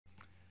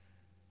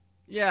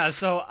Yeah,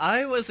 so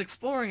I was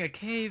exploring a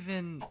cave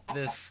in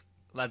this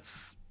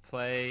Let's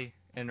Play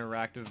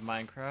interactive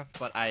Minecraft,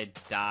 but I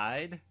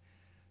died.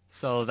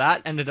 So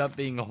that ended up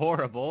being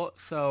horrible,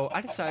 so I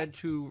decided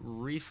to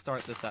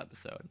restart this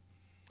episode.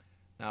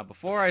 Now,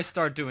 before I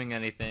start doing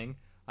anything,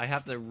 I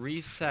have to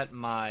reset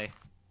my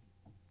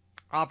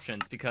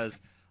options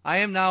because I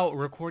am now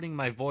recording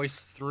my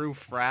voice through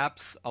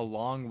Fraps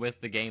along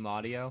with the game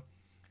audio.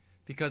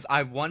 Because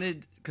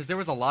because there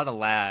was a lot of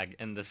lag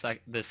in this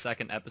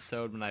second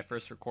episode when I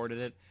first recorded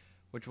it,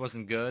 which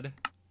wasn't good.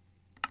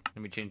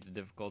 Let me change the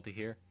difficulty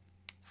here.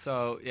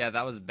 So, yeah,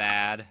 that was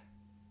bad.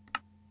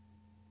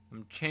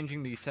 I'm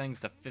changing these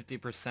settings to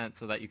 50%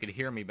 so that you could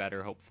hear me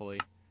better, hopefully.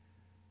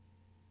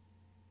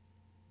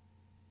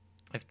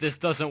 If this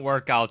doesn't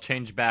work, I'll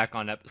change back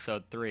on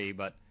episode 3,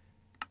 but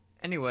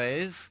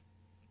anyways,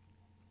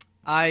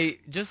 I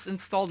just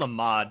installed a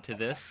mod to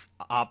this,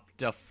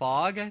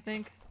 Optifog, I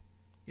think?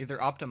 Either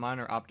Optimine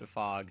or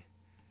Optifog,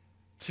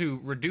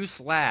 to reduce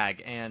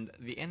lag, and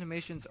the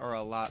animations are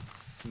a lot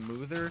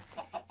smoother,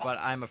 but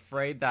I'm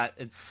afraid that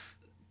it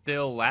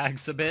still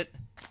lags a bit.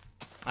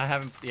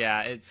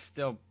 Yeah, it's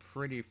still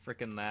pretty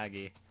freaking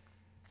laggy.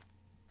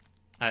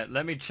 Alright,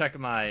 let me check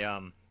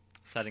my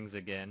settings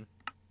again.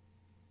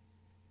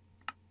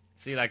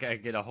 See, like, I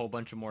get a whole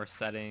bunch of more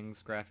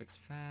settings. Graphics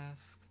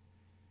fast.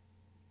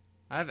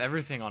 I have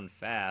everything on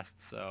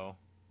fast, so.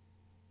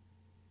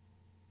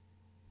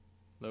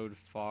 Load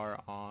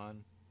far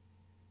on.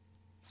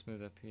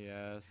 Smooth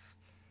FPS.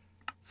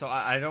 So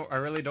I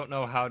really don't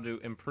know how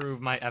to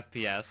improve my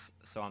FPS,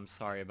 so I'm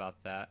sorry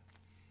about that.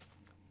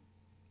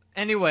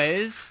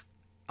 Anyways,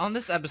 on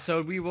this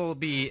episode we will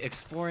be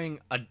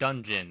exploring a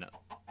dungeon.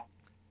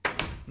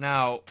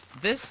 Now,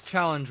 this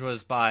challenge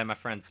was by my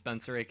friend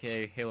Spencer,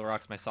 aka Halo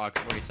Rocks My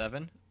Socks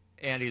 47,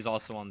 and he's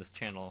also on this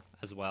channel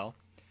as well.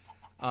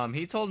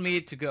 He told me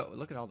to go.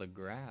 Look at all the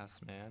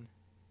grass, man.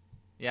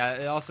 Yeah,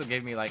 it also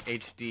gave me like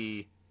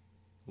HD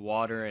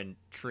water and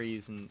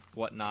trees and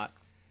whatnot.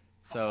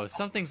 So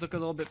some things look a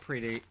little bit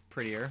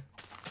prettier.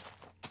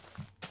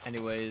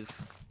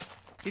 Anyways,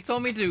 he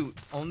told me to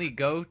only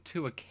go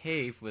to a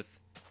cave with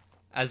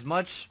as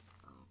much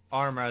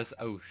armor as...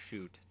 Oh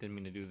shoot, didn't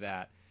mean to do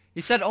that.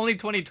 He said only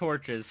 20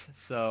 torches,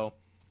 so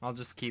I'll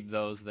just keep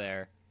those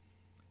there.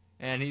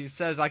 And he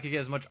says I could get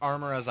as much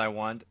armor as I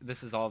want.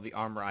 This is all the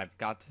armor I've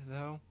got,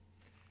 though.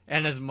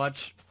 And as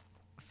much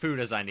food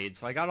as I need,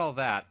 so I got all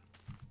that.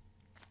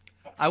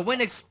 I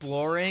went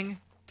exploring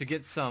to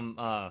get some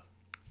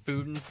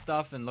food and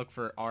stuff and look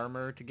for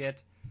armor to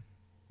get.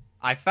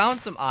 I found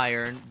some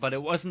iron, but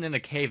it wasn't in a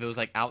cave. It was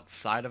like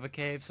outside of a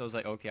cave, so I was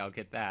like, okay, I'll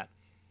get that.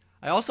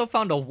 I also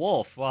found a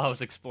wolf while I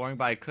was exploring,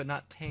 but I could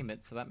not tame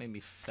it, so that made me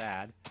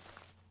sad.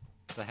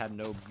 Because I had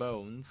no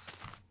bones.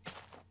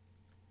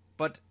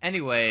 But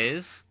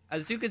anyways,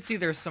 as you can see,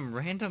 there's some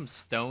random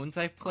stones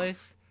I've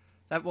placed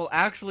that will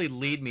actually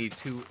lead me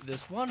to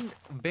this one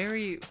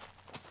very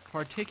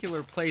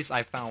particular place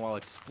I found while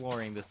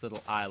exploring this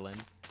little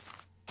island.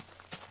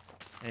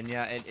 And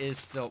yeah, it is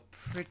still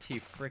pretty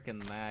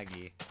freaking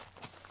laggy.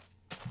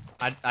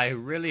 I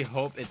really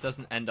hope it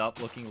doesn't end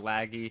up looking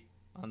laggy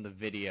on the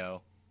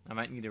video. I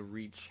might need to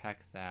recheck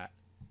that.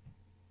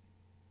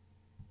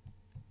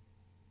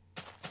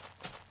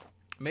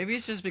 Maybe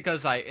it's just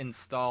because I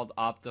installed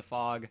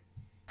Optifog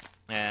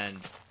and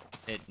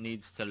it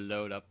needs to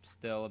load up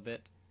still a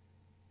bit.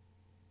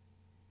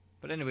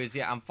 But anyways,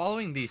 yeah, I'm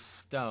following these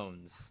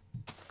stones.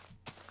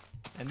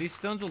 And these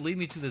stones will lead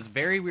me to this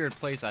very weird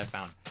place I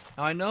found.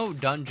 Now, I know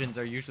dungeons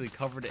are usually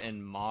covered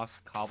in moss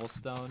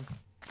cobblestone.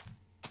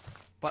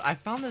 But I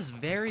found this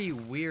very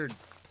weird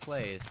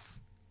place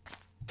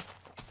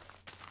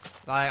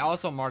that I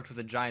also marked with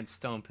a giant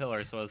stone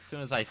pillar, so as soon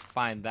as I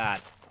find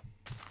that,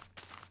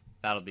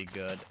 that'll be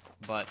good.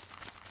 But,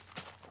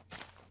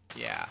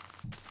 yeah.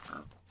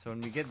 So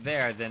when we get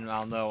there, then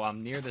I'll know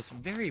I'm near this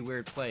very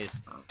weird place,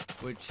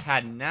 which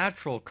had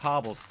natural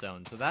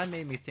cobblestone. So that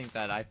made me think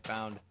that I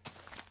found...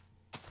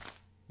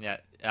 Yeah,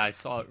 I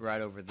saw it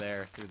right over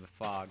there through the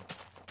fog.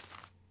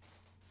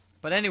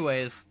 But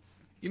anyways,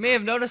 you may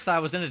have noticed I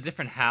was in a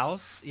different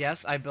house.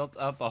 Yes, I built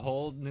up a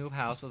whole new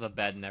house with a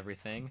bed and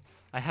everything.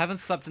 I haven't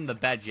slept in the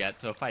bed yet,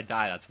 so if I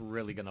die, that's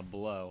really gonna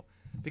blow.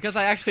 Because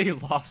I actually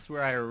lost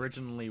where I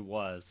originally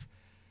was.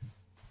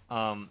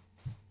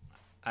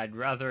 I'd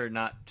rather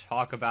not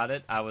talk about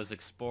it. I was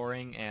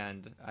exploring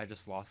and I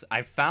just lost it.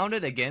 I found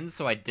it again,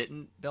 so I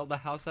didn't build a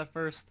house at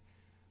first.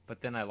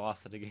 But then I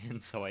lost it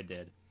again, so I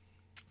did.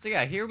 So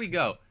yeah, here we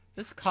go.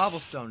 This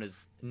cobblestone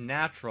is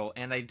natural,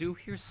 and I do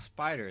hear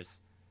spiders.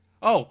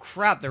 Oh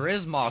crap, there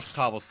is moss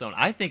cobblestone.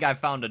 I think I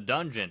found a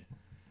dungeon.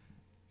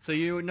 So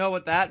you know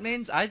what that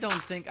means? I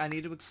don't think I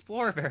need to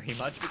explore very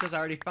much because I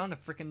already found a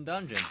freaking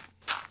dungeon.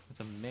 That's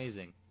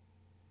amazing.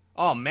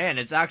 Oh man,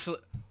 it's actually...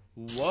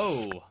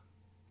 Whoa.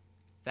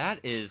 That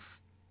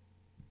is...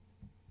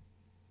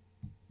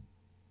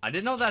 I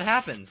didn't know that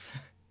happens.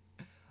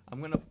 I'm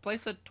gonna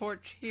place a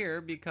torch here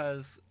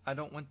because I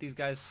don't want these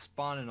guys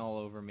spawning all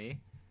over me.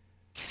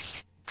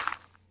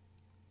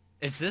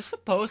 Is this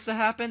supposed to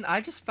happen?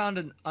 I just found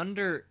an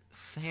under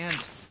sand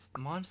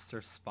monster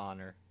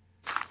spawner.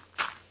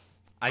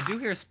 I do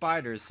hear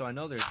spiders, so I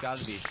know there's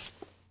gotta be...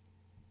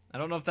 I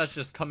don't know if that's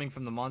just coming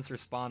from the monster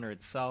spawner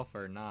itself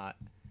or not.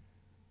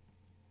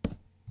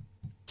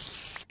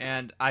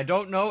 And I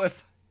don't know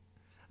if...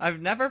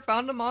 I've never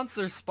found a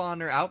monster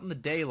spawner out in the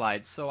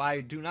daylight, so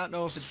I do not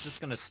know if it's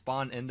just gonna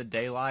spawn in the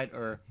daylight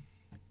or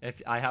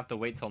if I have to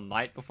wait till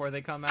night before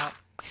they come out.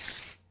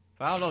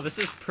 But I don't know, this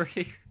is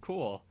pretty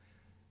cool.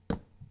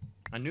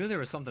 I knew there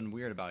was something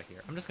weird about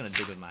here. I'm just gonna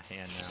dig with my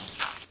hand now.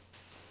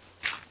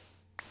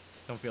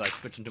 Don't feel like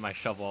switching to my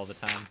shovel all the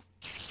time.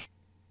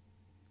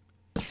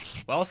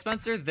 Well,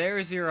 Spencer,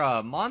 there's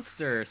your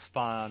monster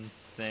spawn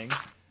thing.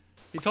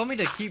 He told me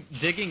to keep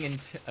digging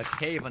into a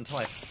cave until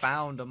I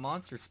found a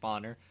monster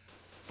spawner.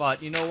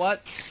 But you know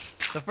what?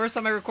 The first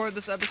time I recorded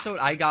this episode,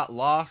 I got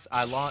lost.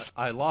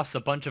 I lost a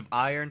bunch of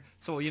iron.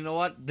 So you know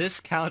what? This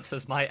counts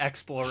as my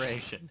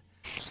exploration.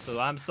 So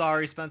I'm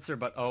sorry, Spencer,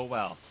 but oh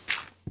well.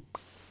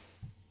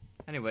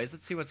 Anyways,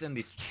 let's see what's in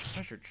these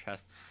treasure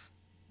chests.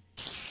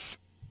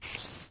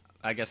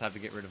 I guess I have to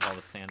get rid of all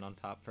the sand on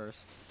top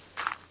first.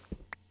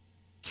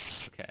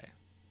 Okay.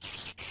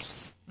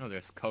 Oh,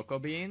 there's cocoa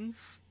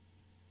beans.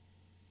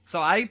 So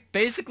I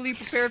basically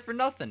prepared for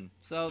nothing.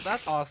 So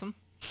that's awesome.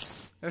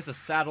 There's a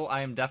saddle.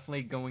 I am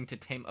definitely going to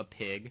tame a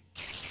pig.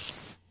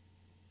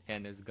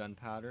 And there's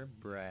gunpowder,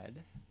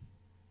 bread.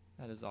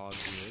 That is all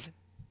good.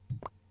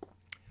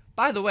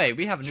 By the way,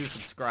 we have a new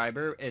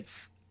subscriber.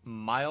 It's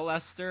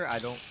Milester. I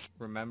don't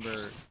remember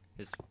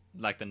his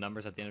the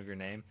numbers at the end of your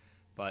name,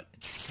 but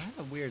it's kind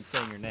of weird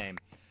saying your name.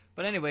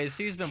 But anyways,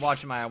 he's been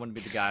watching my I Want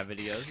to Be the Guy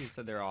videos. He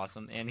said they're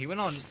awesome, and he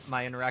went on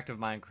my Interactive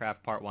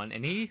Minecraft Part 1,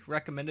 and he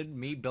recommended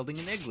me building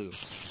an igloo.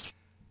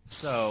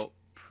 So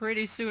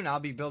pretty soon I'll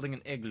be building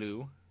an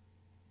igloo.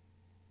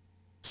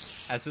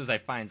 As soon as I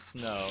find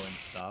snow and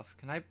stuff.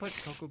 Can I put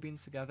cocoa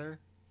beans together?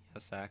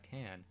 Yes, I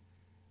can.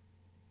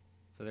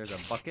 So there's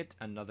a bucket,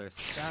 another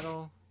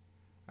saddle.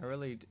 I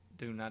really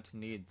do not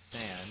need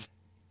sand.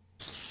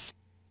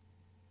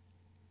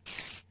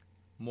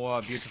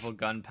 More beautiful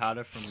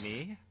gunpowder from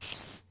me.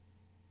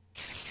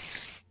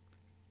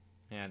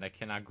 And I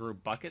cannot grow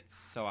buckets,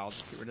 so I'll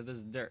just get rid of this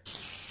dirt.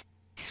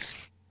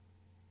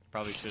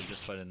 Probably should have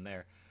just put it in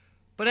there.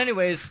 But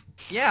anyways,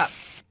 yeah.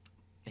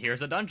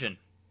 Here's a dungeon.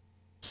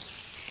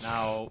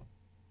 Now,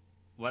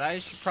 what I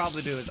should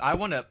probably do is I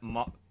want to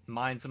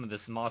mine some of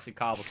this mossy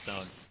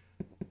cobblestone.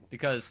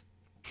 Because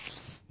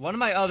one of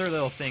my other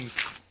little things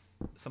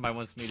somebody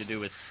wants me to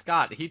do is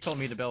Scott. He told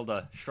me to build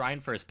a shrine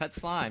for his pet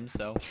slime,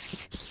 so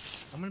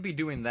I'm going to be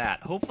doing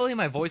that. Hopefully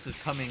my voice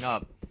is coming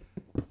up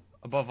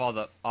above all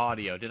the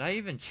audio. Did I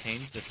even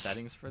change the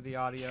settings for the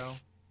audio?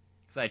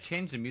 Because I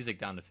changed the music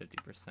down to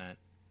 50%.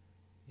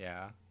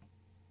 Yeah.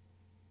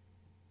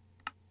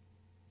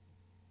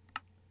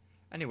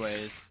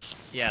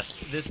 Anyways,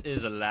 yes, this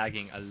is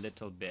lagging a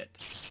little bit,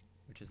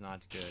 which is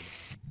not good.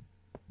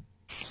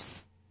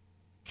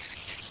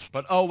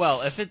 But oh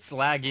well, if it's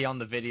laggy on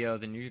the video,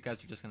 then you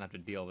guys are just gonna have to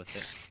deal with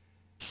it.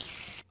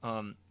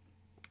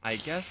 I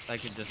guess I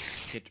could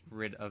just get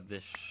rid of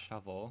this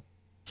shovel.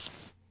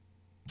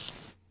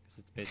 Because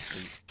it's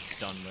basically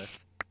done with.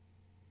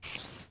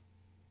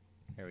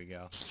 There we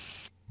go.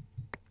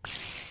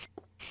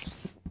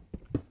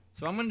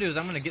 So what I'm gonna do is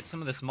I'm gonna get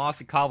some of this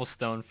mossy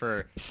cobblestone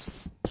for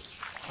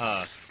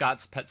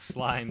Scott's Pet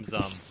Slime's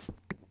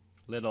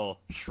little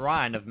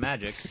shrine of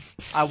magic.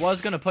 I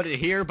was gonna put it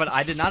here, but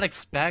I did not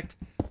expect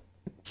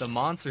the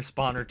monster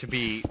spawner to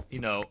be, you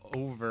know,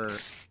 over...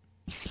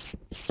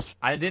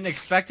 I didn't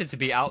expect it to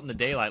be out in the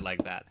daylight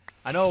like that.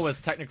 I know it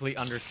was technically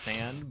under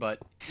sand, but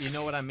you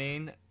know what I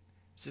mean?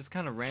 It's just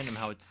kind of random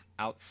how it's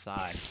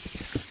outside.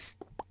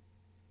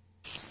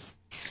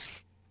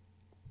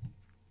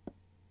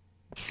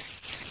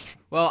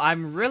 Well,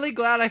 I'm really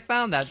glad I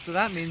found that, so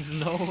that means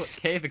no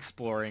cave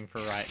exploring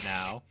for right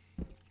now.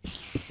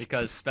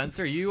 Because,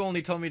 Spencer, you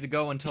only told me to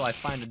go until I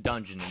find a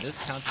dungeon, and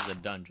this counts as a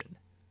dungeon.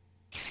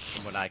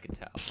 From what I could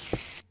tell.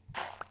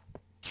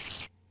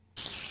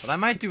 What I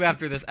might do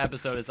after this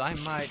episode is I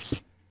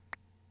might...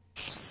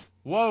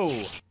 Whoa!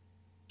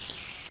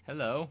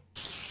 Hello.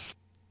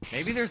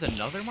 Maybe there's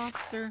another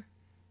monster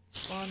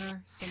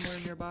spawner somewhere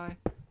nearby?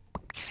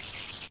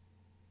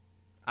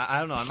 I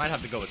don't know, I might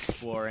have to go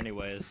explore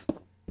anyways. Oh,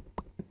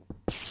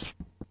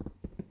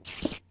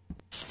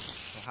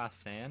 ha,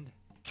 sand.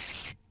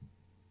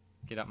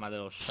 Get out my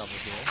little shovel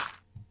here.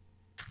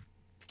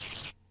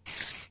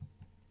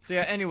 So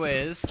yeah,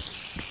 anyways,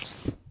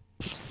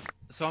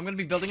 so I'm going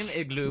to be building an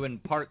igloo in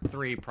part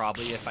 3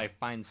 probably if I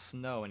find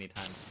snow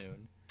anytime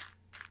soon.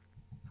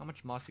 How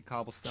much mossy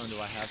cobblestone do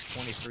I have?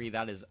 23,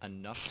 that is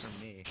enough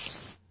for me.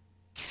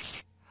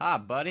 Hi,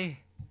 buddy.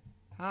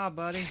 Hi,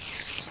 buddy.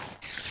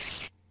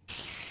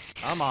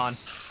 Come on.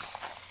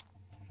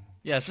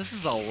 Yes, this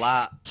is a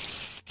lot.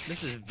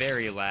 This is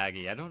very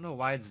laggy. I don't know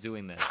why it's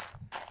doing this.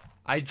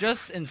 I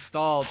just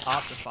installed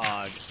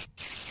Optifog,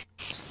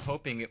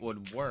 hoping it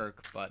would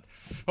work, but...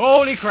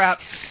 Holy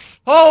crap!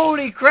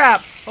 Holy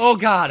crap! Oh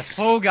god!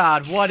 Oh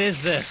god! What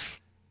is this?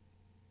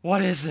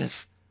 What is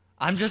this?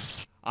 I'm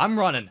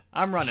running.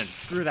 I'm running.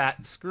 Screw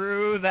that.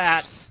 Screw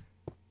that.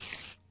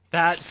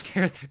 That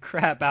scared the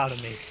crap out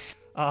of me.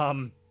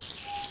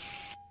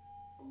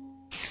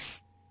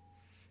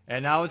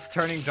 And now it's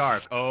turning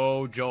dark.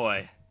 Oh,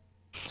 joy.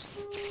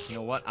 You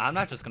know what? I'm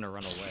not just gonna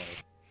run away.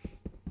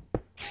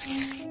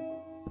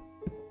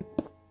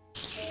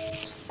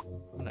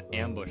 I'm gonna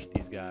ambush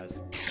these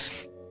guys.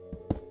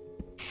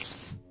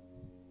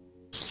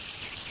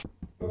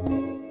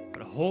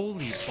 But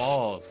holy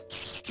balls.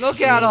 Look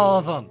at all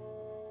of them!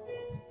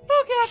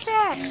 Look at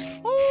that!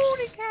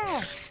 Holy cow!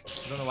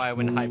 I don't know why I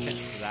went high pitch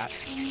for that.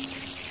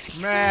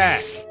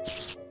 Meh!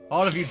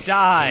 All of you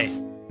die!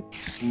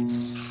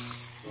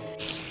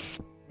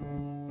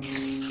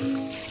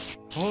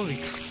 Holy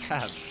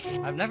crap.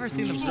 I've never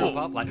seen them group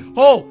up like—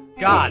 Oh!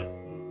 God!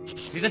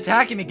 He's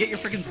attacking me! Get your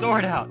freaking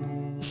sword out!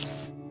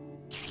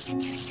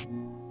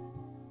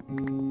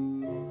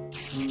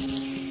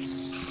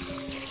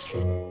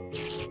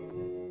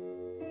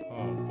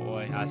 Oh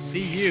boy, I see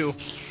you!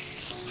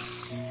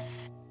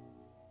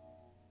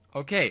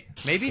 Okay,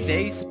 maybe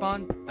they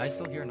spawn— I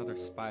still hear another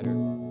spider.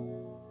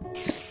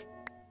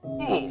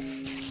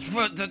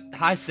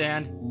 Hi,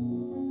 Sand.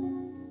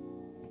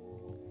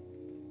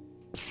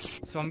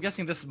 So I'm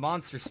guessing this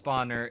monster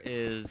spawner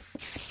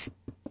is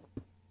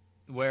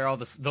where all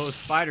those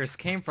spiders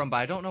came from, but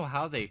I don't know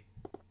how they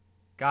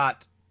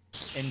got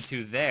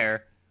into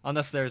there.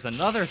 Unless there's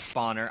another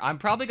spawner. I'm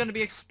probably going to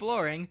be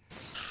exploring.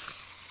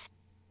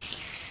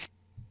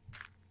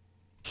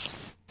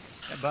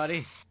 Hey,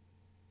 buddy.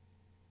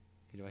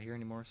 Do I hear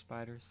any more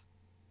spiders?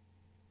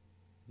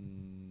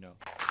 No.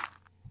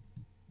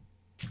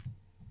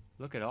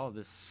 Look at all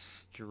this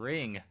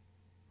string.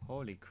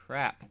 Holy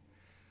crap.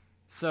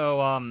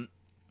 So, I'm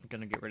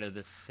gonna get rid of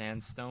this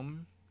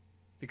sandstone.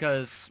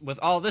 Because with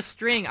all this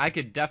string, I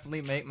could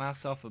definitely make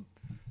myself a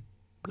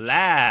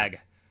lag.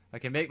 I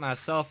can make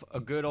myself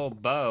a good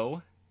old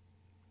bow.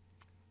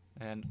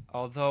 And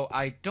although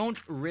I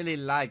don't really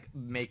like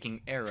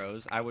making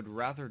arrows, I would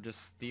rather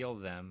just steal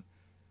them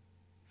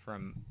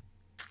from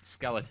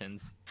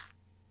skeletons.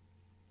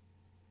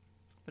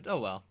 But oh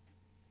well.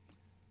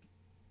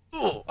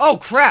 Oh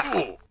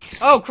crap!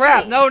 Oh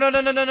crap! No, no, no,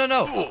 no, no, no,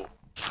 no!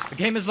 The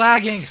game is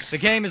lagging! The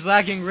game is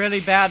lagging really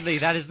badly.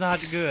 That is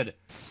not good.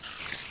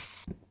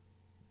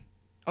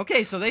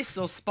 Okay, so they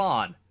still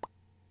spawn.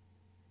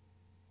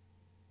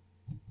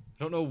 I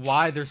don't know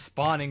why they're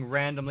spawning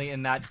randomly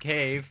in that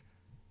cave.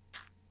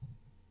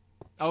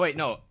 Oh wait,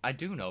 no. I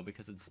do know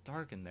because it's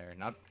dark in there.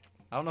 Not.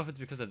 I don't know if it's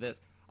because of this.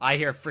 I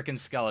hear a freaking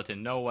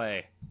skeleton. No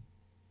way.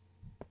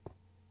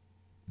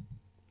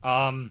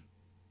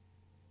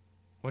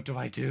 What do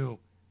I do?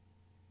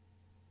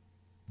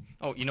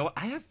 Oh, you know what?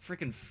 I have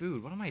freaking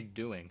food. What am I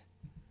doing?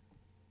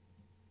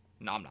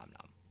 Nom nom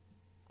nom.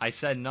 I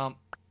said nom.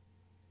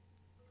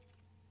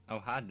 Oh,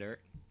 hi, dirt.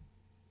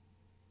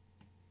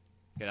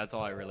 Okay, that's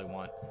all I really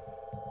want.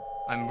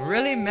 I'm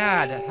really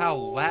mad at how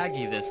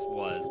laggy this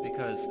was,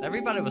 because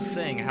everybody was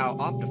saying how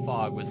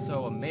Optifog was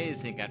so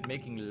amazing at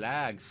making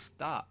lag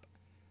stop.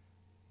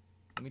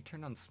 Let me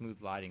turn on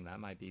smooth lighting. That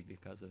might be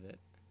because of it.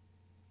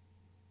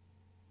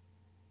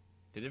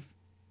 Did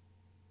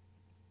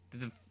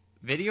the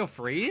video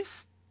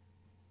freeze?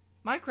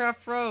 Minecraft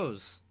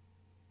froze.